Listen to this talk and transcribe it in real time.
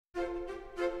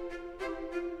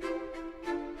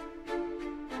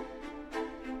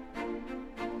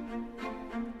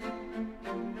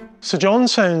Sir John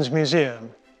Soane's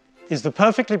museum is the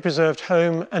perfectly preserved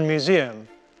home and museum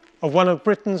of one of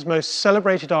Britain's most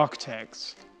celebrated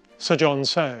architects, Sir John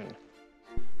Soane.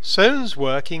 Soane's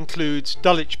work includes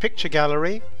Dulwich Picture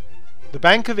Gallery, the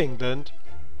Bank of England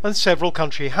and several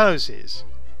country houses,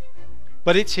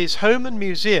 but it's his home and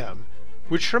museum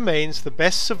which remains the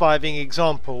best surviving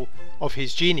example of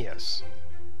his genius.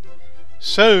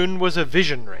 Soane was a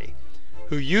visionary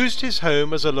who used his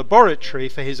home as a laboratory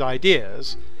for his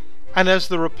ideas and as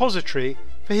the repository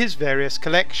for his various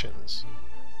collections.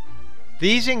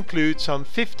 These include some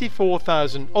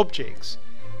 54,000 objects,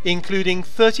 including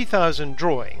 30,000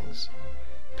 drawings,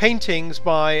 paintings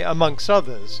by, amongst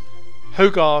others,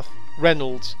 Hogarth,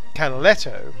 Reynolds,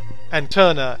 Canaletto and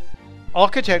Turner,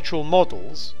 architectural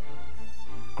models,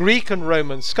 Greek and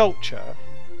Roman sculpture,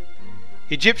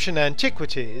 Egyptian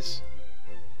antiquities,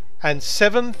 and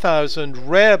 7,000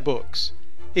 rare books,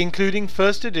 including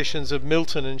first editions of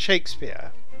Milton and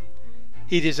Shakespeare.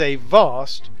 It is a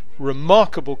vast,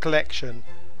 remarkable collection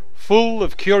full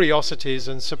of curiosities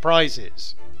and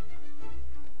surprises.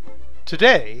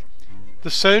 Today,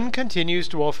 the Soane continues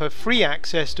to offer free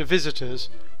access to visitors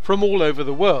from all over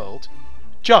the world,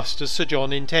 just as Sir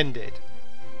John intended.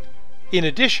 In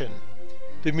addition,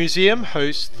 the museum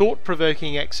hosts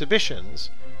thought-provoking exhibitions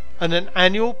and an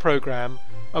annual programme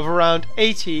of around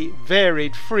 80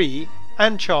 varied free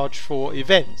and charged-for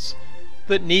events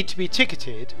that need to be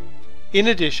ticketed, in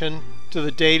addition to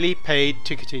the daily paid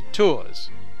ticketed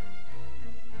tours.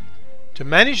 To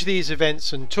manage these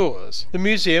events and tours, the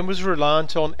museum was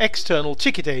reliant on external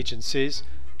ticket agencies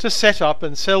to set up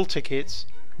and sell tickets,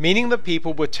 meaning that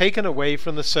people were taken away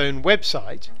from the Soane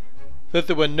website, that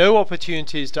there were no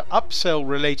opportunities to upsell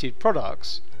related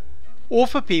products, or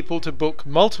for people to book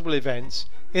multiple events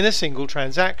in a single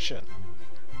transaction.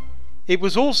 It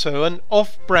was also an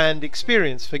off-brand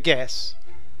experience for guests,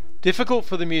 difficult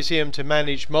for the museum to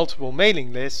manage multiple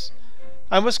mailing lists,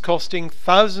 and was costing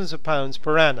thousands of pounds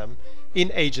per annum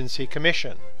in agency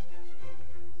commission.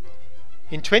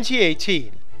 In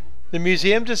 2018, the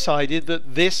museum decided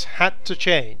that this had to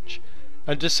change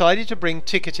and decided to bring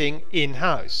ticketing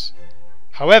in-house.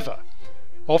 However,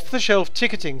 off-the-shelf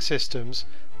ticketing systems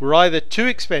were either too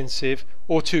expensive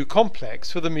or too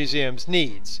complex for the museum's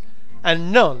needs,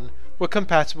 and none were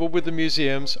compatible with the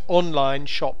museum's online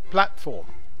shop platform.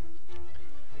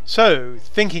 So,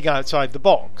 thinking outside the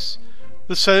box,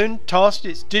 the Soane tasked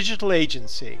its digital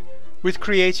agency with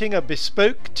creating a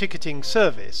bespoke ticketing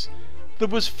service that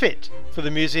was fit for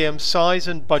the museum's size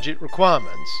and budget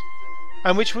requirements,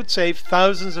 and which would save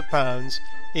thousands of pounds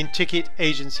in ticket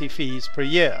agency fees per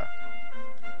year.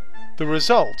 The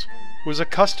result was a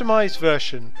customised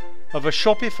version of a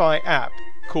Shopify app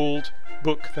called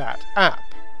Book That App.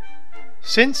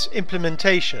 Since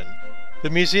implementation, the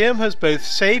museum has both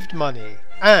saved money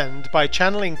and, by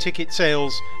channeling ticket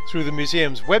sales through the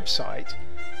museum's website,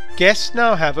 guests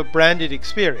now have a branded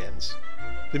experience,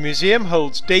 the museum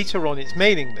holds data on its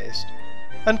mailing list,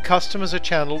 and customers are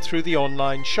channeled through the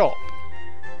online shop,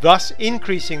 thus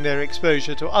increasing their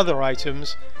exposure to other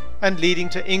items and leading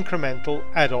to incremental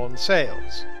add-on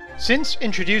sales. Since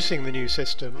introducing the new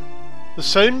system, the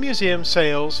Soane Museum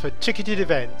sales for ticketed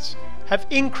events have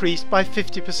increased by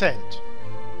 50%.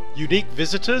 Unique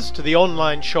visitors to the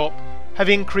online shop have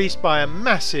increased by a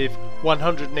massive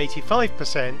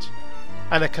 185%,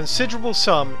 and a considerable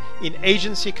sum in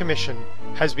agency commission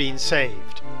has been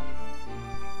saved.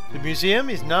 The museum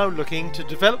is now looking to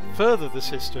develop further the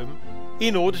system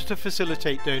in order to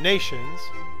facilitate donations,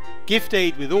 gift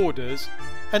aid with orders,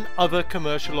 and other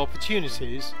commercial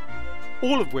opportunities,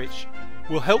 all of which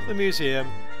will help the museum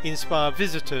inspire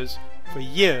visitors for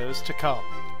years to come.